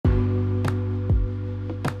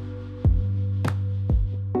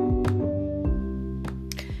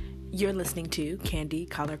You're listening to Candy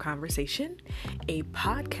Color Conversation, a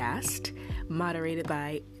podcast moderated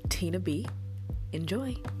by Tina B.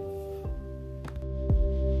 Enjoy.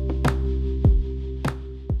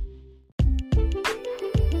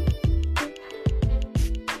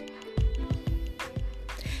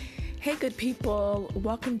 Hey, good people.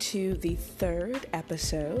 Welcome to the third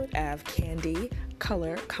episode of Candy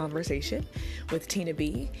Color Conversation with Tina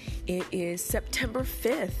B. It is September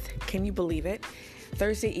 5th. Can you believe it?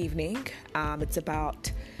 Thursday evening. It's about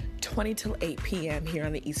 20 till 8 p.m. here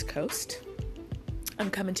on the East Coast. I'm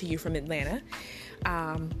coming to you from Atlanta.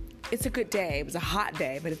 It's a good day. It was a hot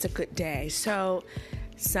day, but it's a good day. So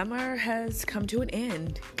summer has come to an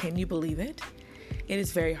end. Can you believe it? It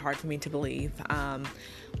is very hard for me to believe.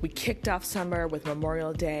 We kicked off summer with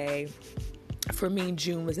Memorial Day. For me,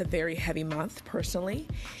 June was a very heavy month personally.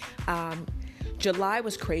 July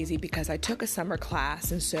was crazy because I took a summer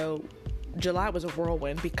class, and so July was a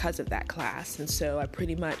whirlwind because of that class, and so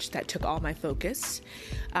that took all my focus.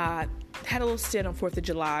 Had a little stint on 4th of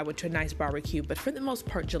July, went to a nice barbecue, but for the most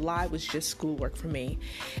part, July was just schoolwork for me.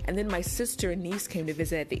 And then my sister and niece came to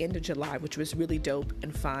visit at the end of July, which was really dope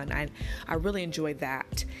and fun. I really enjoyed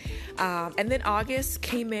that. And then August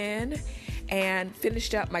came in and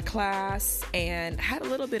finished up my class and had a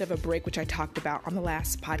little bit of a break, which I talked about on the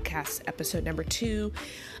last podcast, episode number 2.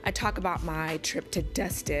 I talk about my trip to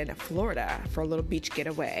Destin, Florida for a little beach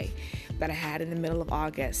getaway that I had in the middle of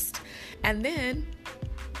August. And then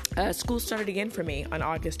school started again for me on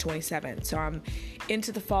August 27th. So I'm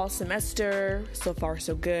into the fall semester. So far,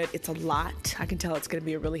 so good. It's a lot. I can tell it's going to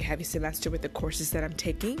be a really heavy semester with the courses that I'm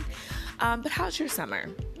taking. But how's your summer?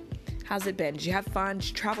 How's it been? Did you have fun? Did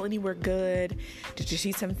you travel anywhere good? Did you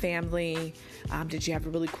see some family? Did you have a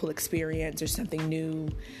really cool experience or something new?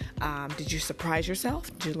 Did you surprise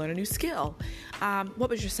yourself? Did you learn a new skill? What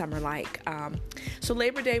was your summer like? So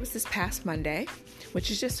Labor Day was this past Monday,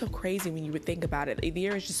 which is just so crazy when you would think about it. The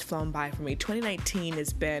year has just flown by for me. 2019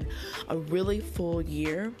 has been a really full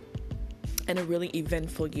year and a really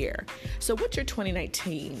eventful year. So what's your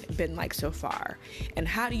 2019 been like so far? And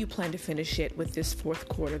how do you plan to finish it with this fourth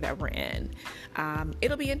quarter that we're in?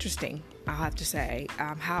 It'll be interesting, I'll have to say,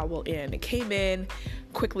 how it will end. It came in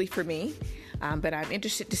quickly for me, but I'm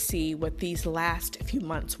interested to see what these last few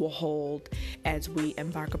months will hold as we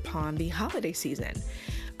embark upon the holiday season.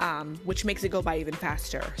 Which makes it go by even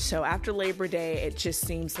faster. So after Labor Day, it just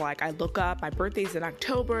seems like I look up, my birthday's in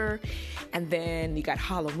October, and then you got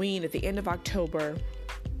Halloween at the end of October.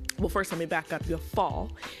 Well, first let me back up. You have fall,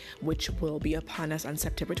 which will be upon us on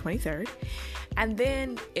September 23rd. And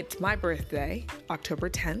then it's my birthday, October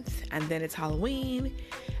 10th, and then it's Halloween,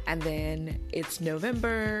 and then it's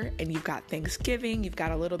November, and you've got Thanksgiving, you've got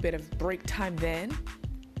a little bit of break time then,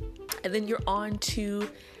 and then you're on to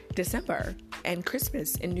December and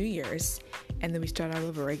Christmas and New Year's, and then we start all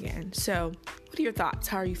over again. So what are your thoughts?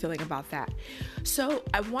 How are you feeling about that? So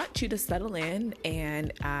I want you to settle in,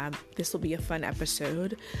 and this will be a fun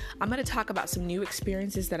episode. I'm going to talk about some new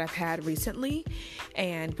experiences that I've had recently,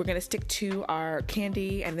 and we're going to stick to our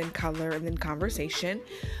candy and then color and then conversation.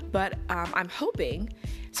 But I'm hoping,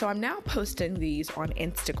 so I'm now posting these on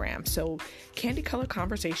Instagram. So Candy Color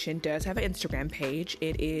Conversation does have an Instagram page.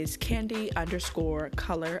 It is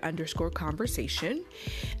candy_color_conversation.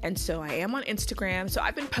 And so I am on Instagram. So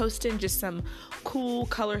I've been posting just some cool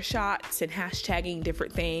color shots and hashtagging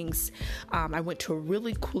different things. I went to a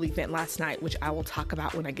really cool event last night, which I will talk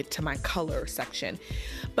about when I get to my color section.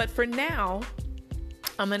 But for now,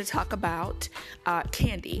 I'm going to talk about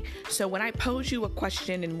candy. So when I pose you a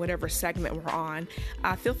question in whatever segment we're on,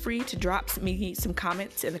 feel free to drop me some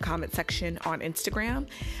comments in the comment section on Instagram.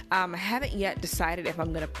 I haven't yet decided if I'm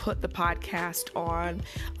going to put the podcast on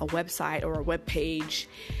a website or a web page,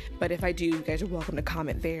 but if I do, you guys are welcome to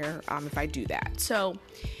comment there if I do that. So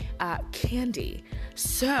candy.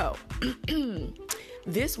 So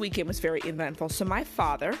this weekend was very eventful. So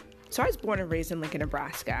I was born and raised in Lincoln,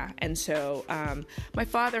 Nebraska, and so my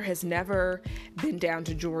father has never been down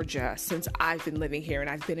to Georgia since I've been living here, and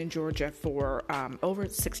I've been in Georgia for over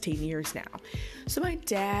 16 years now. So my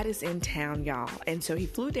dad is in town, y'all, and so he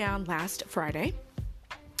flew down last Friday,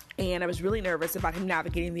 and I was really nervous about him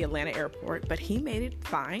navigating the Atlanta airport, but he made it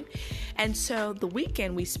fine. And so the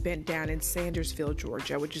weekend we spent down in Sandersville,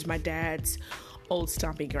 Georgia, which is my dad's old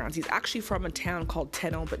stomping grounds. He's actually from a town called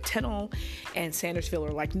Tennille, but Tennille and Sandersville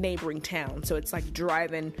are like neighboring towns. So it's like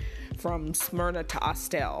driving from Smyrna to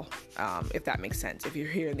Austell, if that makes sense, if you're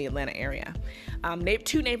here in the Atlanta area.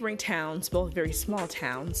 Two neighboring towns, both very small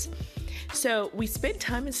towns. So we spent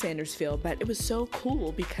time in Sandersville, but it was so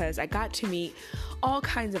cool because I got to meet all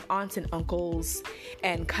kinds of aunts and uncles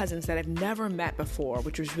and cousins that I've never met before,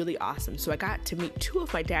 which was really awesome. So I got to meet two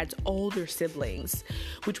of my dad's older siblings,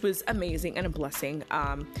 which was amazing and a blessing.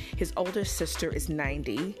 His oldest sister is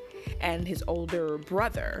 90 and his older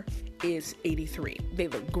brother is 83. They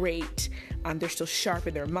look great. They're still sharp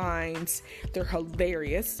in their minds. They're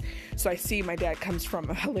hilarious. So I see my dad comes from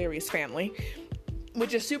a hilarious family,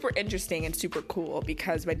 which is super interesting and super cool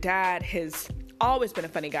because my dad has always been a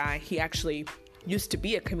funny guy. He actually used to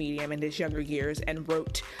be a comedian in his younger years and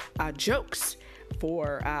wrote jokes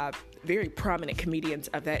for very prominent comedians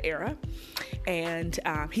of that era. And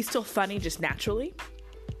he's still funny just naturally.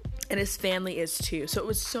 And his family is too. So it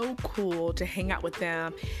was so cool to hang out with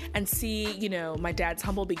them and see, my dad's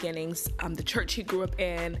humble beginnings, the church he grew up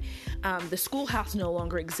in. The schoolhouse no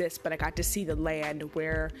longer exists, but I got to see the land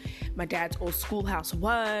where my dad's old schoolhouse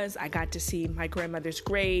was. I got to see my grandmother's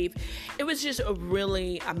grave. It was just a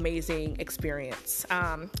really amazing experience.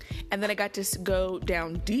 And then I got to go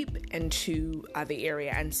down deep into the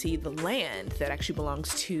area and see the land that actually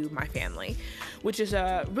belongs to my family, which is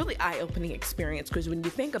a really eye-opening experience because when you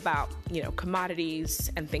think about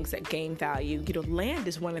commodities and things that gain value, land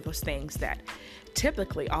is one of those things that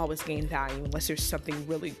typically always gain value unless there's something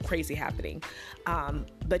really crazy happening.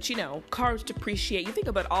 But cars depreciate. You think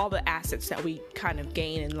about all the assets that we kind of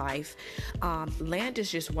gain in life. Land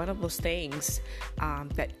is just one of those things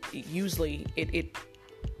that usually it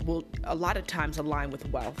will a lot of times align with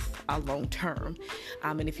wealth long term.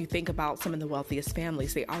 And if you think about some of the wealthiest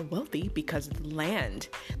families, they are wealthy because of the land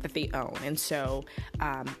that they own. And so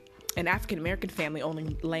an African-American family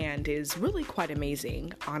owning land is really quite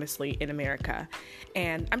amazing, honestly, in America.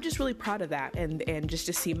 And I'm just really proud of that. And just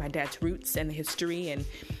to see my dad's roots and the history and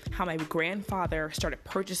how my grandfather started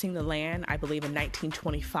purchasing the land, I believe in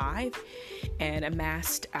 1925, and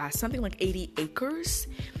amassed something like 80 acres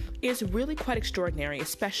is really quite extraordinary,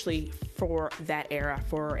 especially for that era,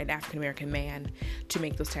 for an African-American man to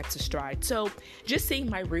make those types of strides. So just seeing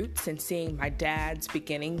my roots and seeing my dad's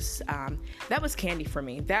beginnings, that was candy for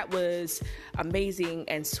me. That was amazing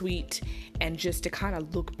and sweet. And just to kind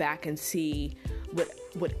of look back and see what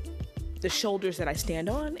the shoulders that I stand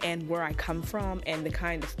on and where I come from and the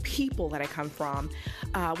kind of people that I come from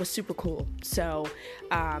was super cool. So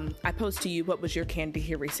I posed to you, what was your candy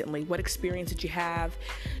here recently? What experience did you have?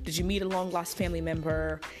 Did you meet a long lost family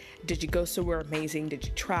member? Did you go somewhere amazing? Did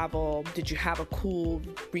you travel? Did you have a cool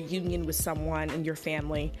reunion with someone in your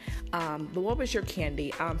family? But what was your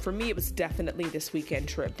candy? For me, it was definitely this weekend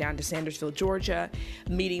trip down to Sandersville, Georgia,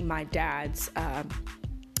 meeting my dad's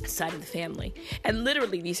side of the family. And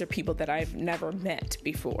literally these are people that I've never met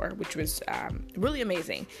before, which was really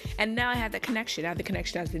amazing. And now I have that connection. Now the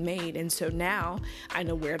connection has been made. And so now I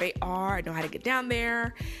know where they are. I know how to get down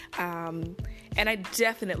there. And I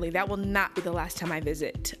definitely, that will not be the last time I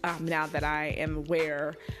visit, now that I am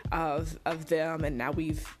aware of them. And now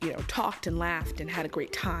we've, talked and laughed and had a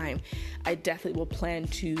great time. I definitely will plan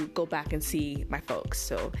to go back and see my folks.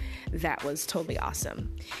 So that was totally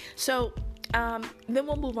awesome. So then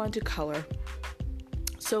we'll move on to color.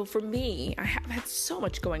 So for me, I have had so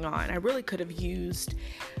much going on. I really could have used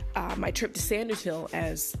my trip to Sandersville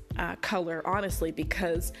as color, honestly,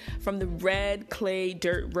 because from the red clay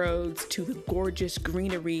dirt roads to the gorgeous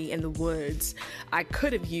greenery in the woods, I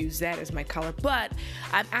could have used that as my color. But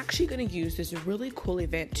I'm actually going to use this really cool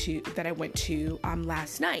event that I went to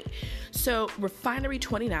last night. So Refinery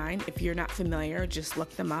 29, if you're not familiar, just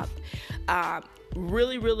look them up.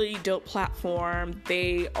 Really, really dope platform.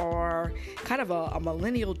 They are kind of a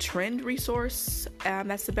millennial trend resource.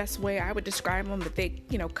 That's the best way I would describe them. But they,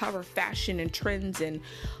 cover fashion and trends and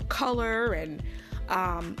color and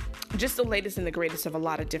just the latest and the greatest of a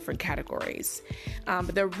lot of different categories.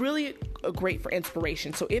 But they're really great for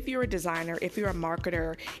inspiration. So if you're a designer, if you're a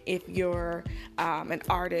marketer, if you're an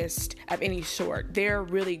artist of any sort, they're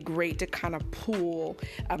really great to kind of pull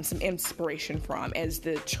some inspiration from as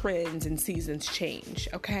the trends and seasons change.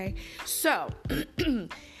 Okay, so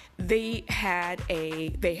they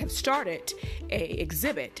have started a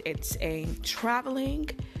exhibit. It's a traveling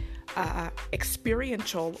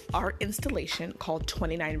experiential art installation called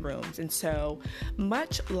 29 Rooms. And so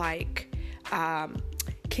much like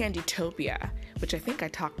Candytopia, which I think I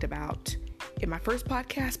talked about in my first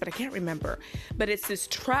podcast, but I can't remember. But it's this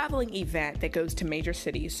traveling event that goes to major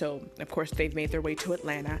cities. So, of course, they've made their way to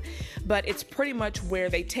Atlanta. But it's pretty much where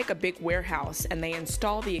they take a big warehouse and they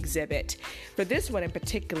install the exhibit. For this one in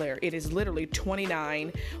particular, it is literally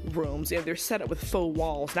 29 rooms. And they're set up with faux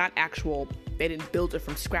walls, not actual. They didn't build it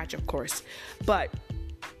from scratch, of course. But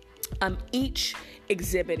each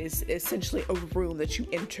exhibit is essentially a room that you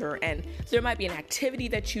enter, and there might be an activity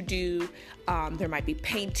that you do. There might be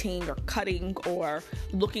painting or cutting or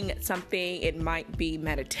looking at something. It might be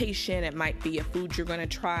meditation. It might be a food you're going to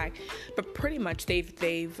try. But pretty much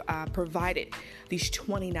they've provided these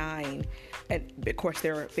 29, and of course they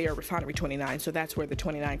are Refinery 29, so that's where the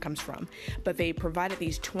 29 comes from. But they provided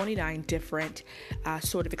these 29 different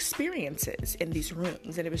sort of experiences in these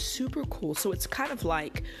rooms, and it was super cool. So it's kind of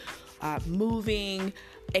like moving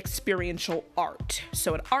experiential art.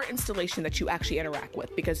 So an art installation that you actually interact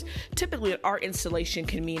with, because typically an art installation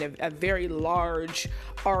can mean a very large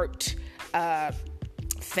art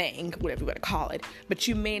thing, whatever you want to call it, but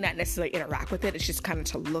you may not necessarily interact with it. It's just kind of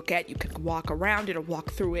to look at. You can walk around it or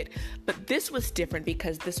walk through it, but this was different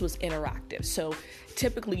because this was interactive. So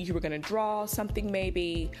typically you were going to draw something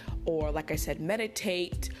maybe, or like I said,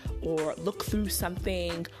 meditate, or look through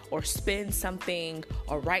something, or spin something,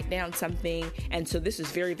 or write down something. And so this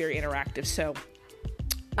is very, very interactive. So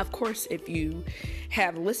of course, if you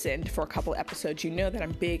have listened for a couple episodes, you know that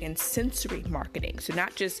I'm big in sensory marketing. So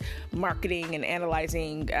not just marketing and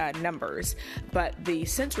analyzing numbers, but the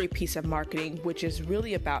sensory piece of marketing, which is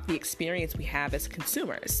really about the experience we have as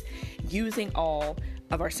consumers, using all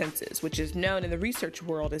of our senses, which is known in the research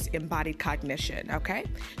world as embodied cognition, okay?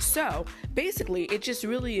 So basically, it just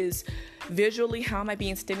really is visually, how am I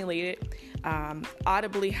being stimulated?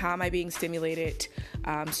 Audibly, how am I being stimulated?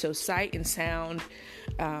 So sight and sound.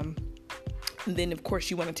 And then, of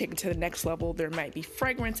course, you want to take it to the next level. There might be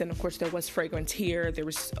fragrance, and of course, there was fragrance here. There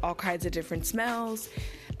was all kinds of different smells.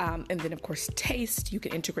 And then, of course, taste. You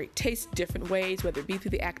can integrate taste different ways, whether it be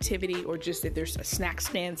through the activity or just if there's a snack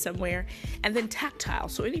stand somewhere. And then tactile.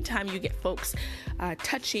 So anytime you get folks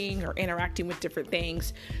touching or interacting with different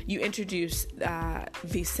things, you introduce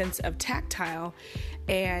the sense of tactile.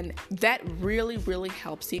 And that really, really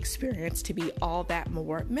helps the experience to be all that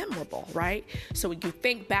more memorable, right? So when you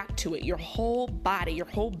think back to it, your whole body, your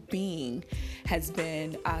whole being has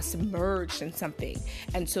been submerged in something.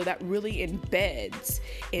 And so that really embeds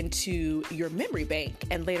into your memory bank.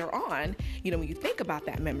 And later on, when you think about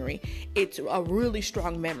that memory, it's a really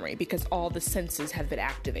strong memory because all the senses have been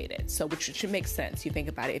activated. So which should make sense. You think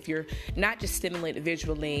about it. If you're not just stimulated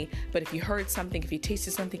visually, but if you heard something, if you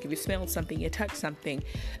tasted something, if you smelled something, you touched something,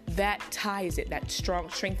 that ties it, that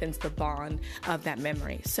strengthens the bond of that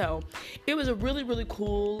memory. So it was a really, really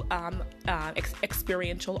cool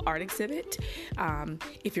experiential art exhibit.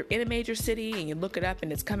 If you're in a major city and you look it up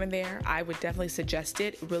and it's coming there, I would definitely suggest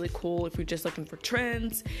it. Really cool if you're just looking for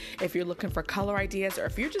trends, if you're looking for color ideas, or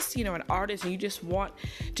if you're just, an artist and you just want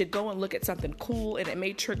to go and look at something cool and it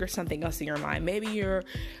may trigger something else in your mind. Maybe you're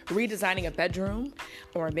redesigning a bedroom,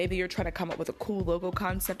 or maybe you're trying to come up with a cool logo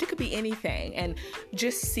concept. It could be anything. And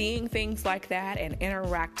just seeing things like that and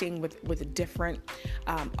interacting with different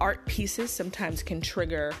art pieces sometimes can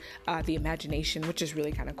trigger the imagination, which is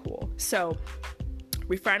really kind of cool. So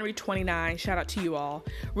Refinery 29, shout out to you all.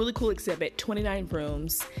 Really cool exhibit, 29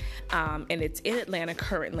 rooms, and it's in Atlanta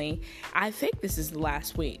currently. I think this is the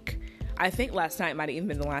last week. I think last night might have even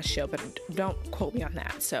been the last show, but don't quote me on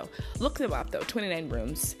that. So look them up, though, 29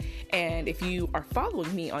 rooms. And if you are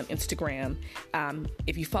following me on Instagram,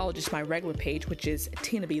 if you follow just my regular page, which is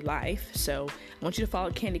Tina B Life. So I want you to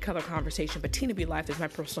follow Candy Color Conversation, but Tina B Life is my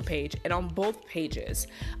personal page. And on both pages,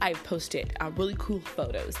 I've posted really cool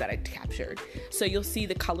photos that I captured. So you'll see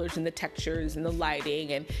the colors and the textures and the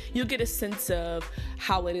lighting, and you'll get a sense of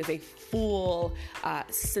how it is a full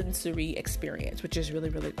sensory experience, which is really,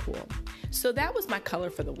 really cool. So that was my color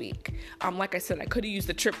for the week. Like I said, I could have used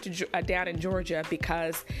the trip to down in Georgia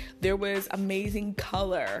because there was amazing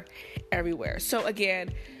color everywhere. So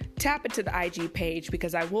again, tap into the IG page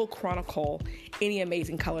because I will chronicle any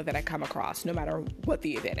amazing color that I come across, no matter what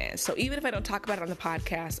the event is. So even if I don't talk about it on the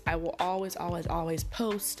podcast, I will always, always, always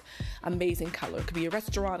post amazing color. It could be a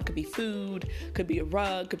restaurant, it could be food, could be a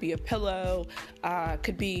rug, could be a pillow,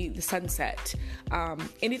 could be the sunset.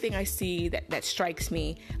 Anything I see that strikes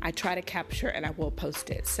me, I try to capture and I will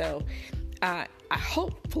post it. So I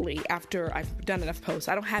hopefully, after I've done enough posts,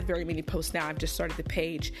 I don't have very many posts now, I've just started the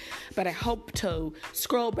page, but I hope to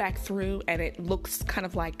scroll back through and it looks kind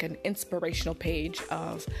of like an inspirational page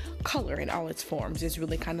of color in all its forms is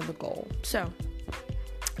really kind of the goal. So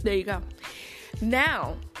there you go.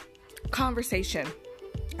 Now, conversation.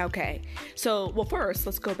 Okay, so, well, first,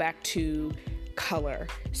 let's go back to color.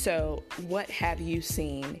 So what have you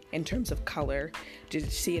seen in terms of color? Did you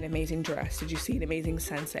see an amazing dress? Did you see an amazing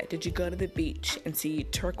sunset? Did you go to the beach and see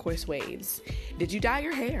turquoise waves? Did you dye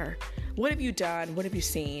your hair? What have you done? What have you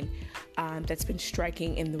seen that's been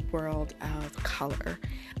striking in the world of color?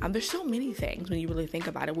 There's so many things when you really think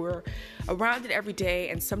about it. We're around it every day,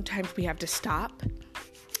 and sometimes we have to stop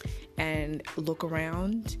and look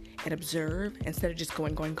around and observe instead of just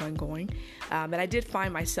going. And I did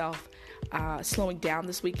find myself slowing down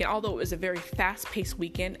this weekend, although it was a very fast-paced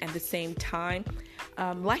weekend. At the same time,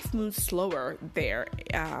 life moves slower there.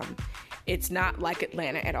 It's not like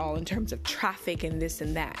Atlanta at all in terms of traffic and this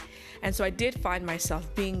and that. And so I did find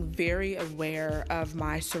myself being very aware of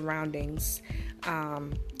my surroundings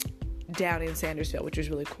down in Sandersville, which was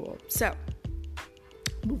really cool. So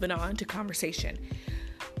moving on to conversation.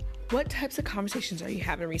 What types of conversations are you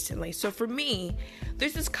having recently? So for me,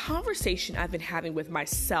 there's this conversation I've been having with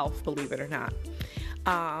myself, believe it or not.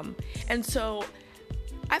 And so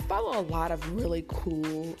I follow a lot of really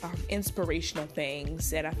cool, inspirational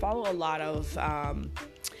things, and I follow a lot of,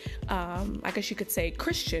 I guess you could say,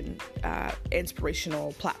 Christian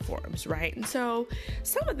inspirational platforms, right? And so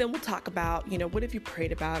some of them will talk about, what have you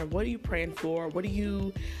prayed about, or what are you praying for? What are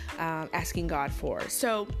you asking God for?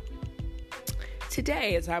 So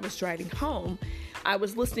today, as I was driving home, I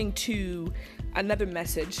was listening to another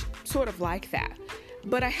message sort of like that.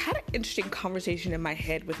 But I had an interesting conversation in my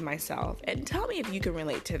head with myself. And tell me if you can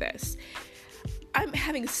relate to this. I'm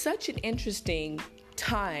having such an interesting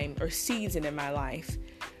time or season in my life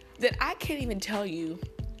that I can't even tell you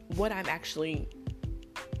what I'm actually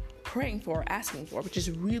praying for, asking for, which is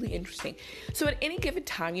really interesting. So at any given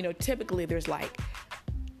time, typically there's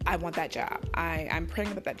I want that job. I'm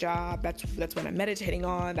praying about that job. That's what I'm meditating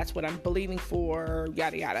on. That's what I'm believing for,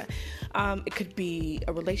 yada, yada. It could be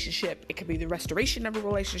a relationship. It could be the restoration of a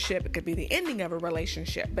relationship. It could be the ending of a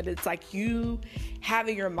relationship. But it's like you have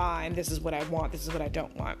in your mind, this is what I want. This is what I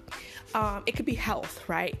don't want. It could be health,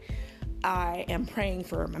 right? I am praying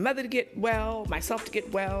for my mother to get well, myself to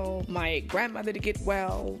get well, my grandmother to get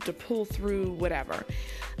well, to pull through, whatever.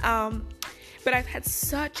 But I've had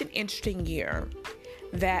such an interesting year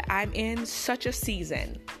that I'm in such a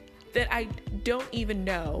season that I don't even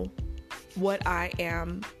know what I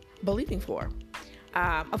am believing for.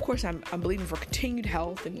 Of course, I'm believing for continued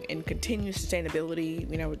health and continued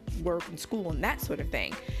sustainability, work and school and that sort of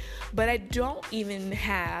thing. But I don't even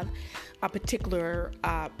have a particular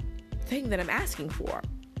thing that I'm asking for.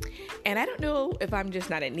 And I don't know if I'm just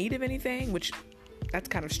not in need of anything, which that's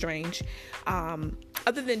kind of strange,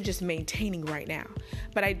 other than just maintaining right now.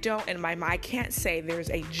 But I don't, in my mind, I can't say there's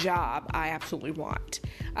a job I absolutely want.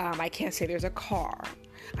 I can't say there's a car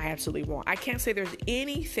I absolutely want. I can't say there's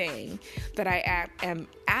anything that I am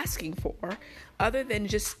asking for other than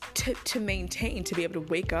just to maintain, to be able to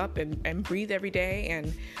wake up and breathe every day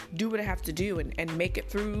and do what I have to do and make it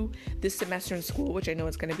through this semester in school, which I know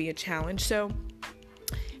is going to be a challenge. So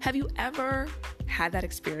have you ever had that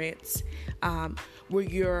experience where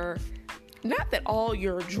you're, not that all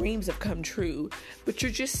your dreams have come true, but you're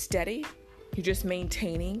just steady, you're just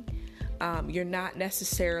maintaining, you're not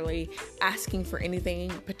necessarily asking for anything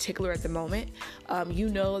particular at the moment.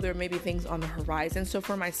 There may be things on the horizon. So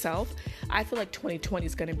for myself, I feel like 2020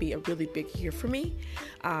 is going to be a really big year for me.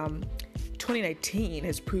 2019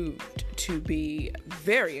 has proved to be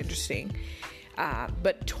very interesting.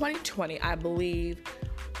 But 2020, I believe,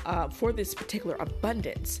 for this particular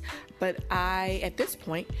abundance, but I, at this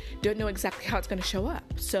point, don't know exactly how it's going to show up.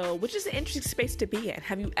 So, which is an interesting space to be in.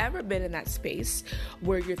 Have you ever been in that space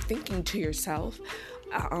where you're thinking to yourself,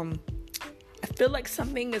 I feel like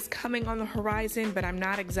something is coming on the horizon, but I'm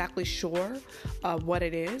not exactly sure what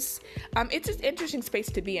it is? It's an interesting space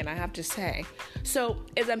to be in, I have to say. So,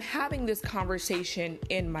 as I'm having this conversation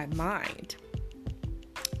in my mind,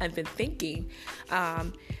 I've been thinking,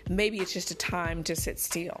 maybe it's just a time to sit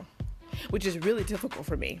still, which is really difficult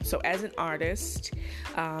for me. So as an artist,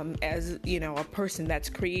 as a person that's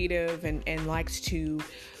creative and likes to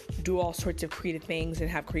do all sorts of creative things and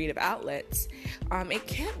have creative outlets, it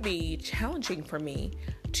can be challenging for me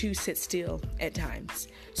to sit still at times.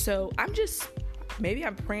 So maybe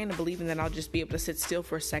I'm praying and believing that I'll just be able to sit still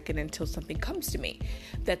for a second until something comes to me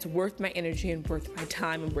that's worth my energy and worth my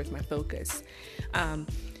time and worth my focus.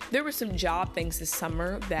 There were some job things this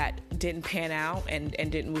summer that didn't pan out and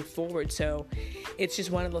didn't move forward. So it's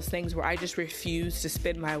just one of those things where I just refuse to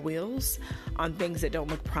spin my wheels on things that don't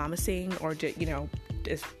look promising or,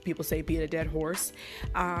 as people say, beat a dead horse.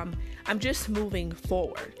 I'm just moving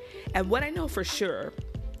forward. And what I know for sure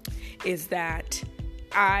is that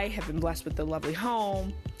I have been blessed with a lovely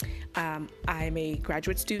home. I'm a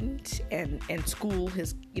graduate student and school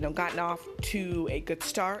has, gotten off to a good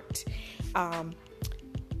start.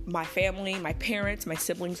 My family, my parents, my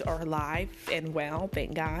siblings are alive and well,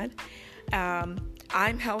 thank God.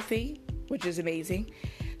 I'm healthy, which is amazing.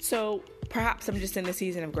 So perhaps I'm just in the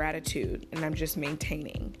season of gratitude and I'm just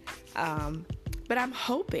maintaining. But I'm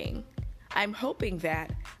hoping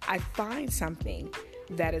that I find something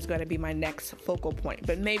that is going to be my next focal point.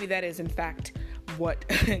 But maybe that is in fact what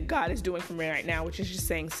God is doing for me right now, which is just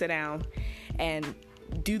saying, sit down and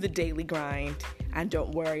do the daily grind and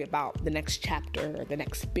don't worry about the next chapter or the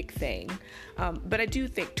next big thing. But I do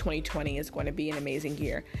think 2020 is going to be an amazing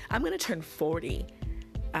year. I'm going to turn 40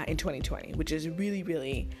 in 2020, which is really,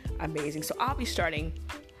 really amazing. So I'll be starting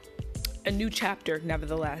a new chapter,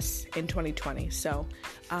 nevertheless, in 2020. So,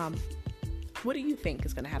 what do you think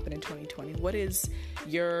is going to happen in 2020? What is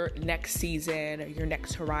your next season or your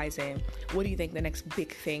next horizon? What do you think the next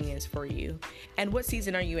big thing is for you? And what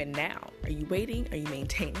season are you in now? Are you waiting? Are you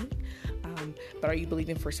maintaining? But are you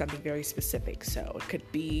believing for something very specific? So it could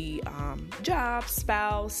be job,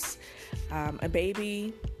 spouse, a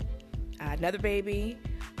baby, another baby.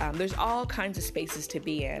 There's all kinds of spaces to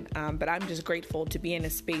be in, but I'm just grateful to be in a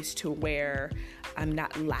space to where I'm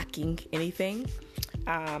not lacking anything.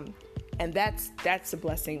 And that's a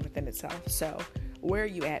blessing within itself. So where are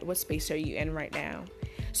you at? What space are you in right now?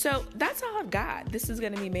 So that's all I've got. This is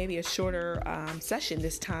going to be maybe a shorter session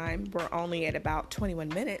this time. We're only at about 21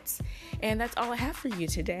 minutes, and that's all I have for you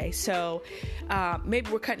today. So maybe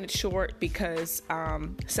we're cutting it short because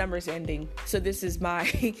summer's ending. So this is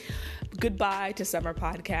my goodbye to summer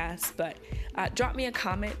podcast. But drop me a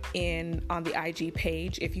comment on the IG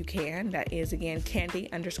page if you can. That is, again,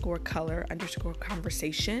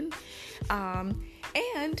 Candy_color_conversation.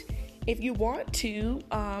 And if you want to,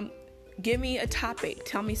 give me a topic.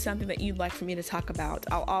 Tell me something that you'd like for me to talk about.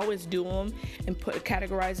 I'll always do them and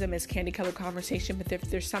categorize them as Candy Color Conversation. But if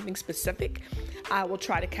there's something specific, I will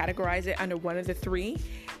try to categorize it under one of the three,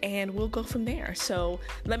 and we'll go from there. So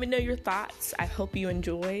let me know your thoughts. I hope you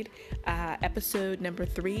enjoyed episode number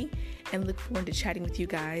 3, and look forward to chatting with you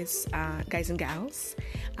guys and gals,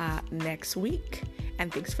 next week.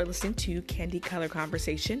 And thanks for listening to Candy Color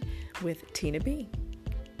Conversation with Tina B.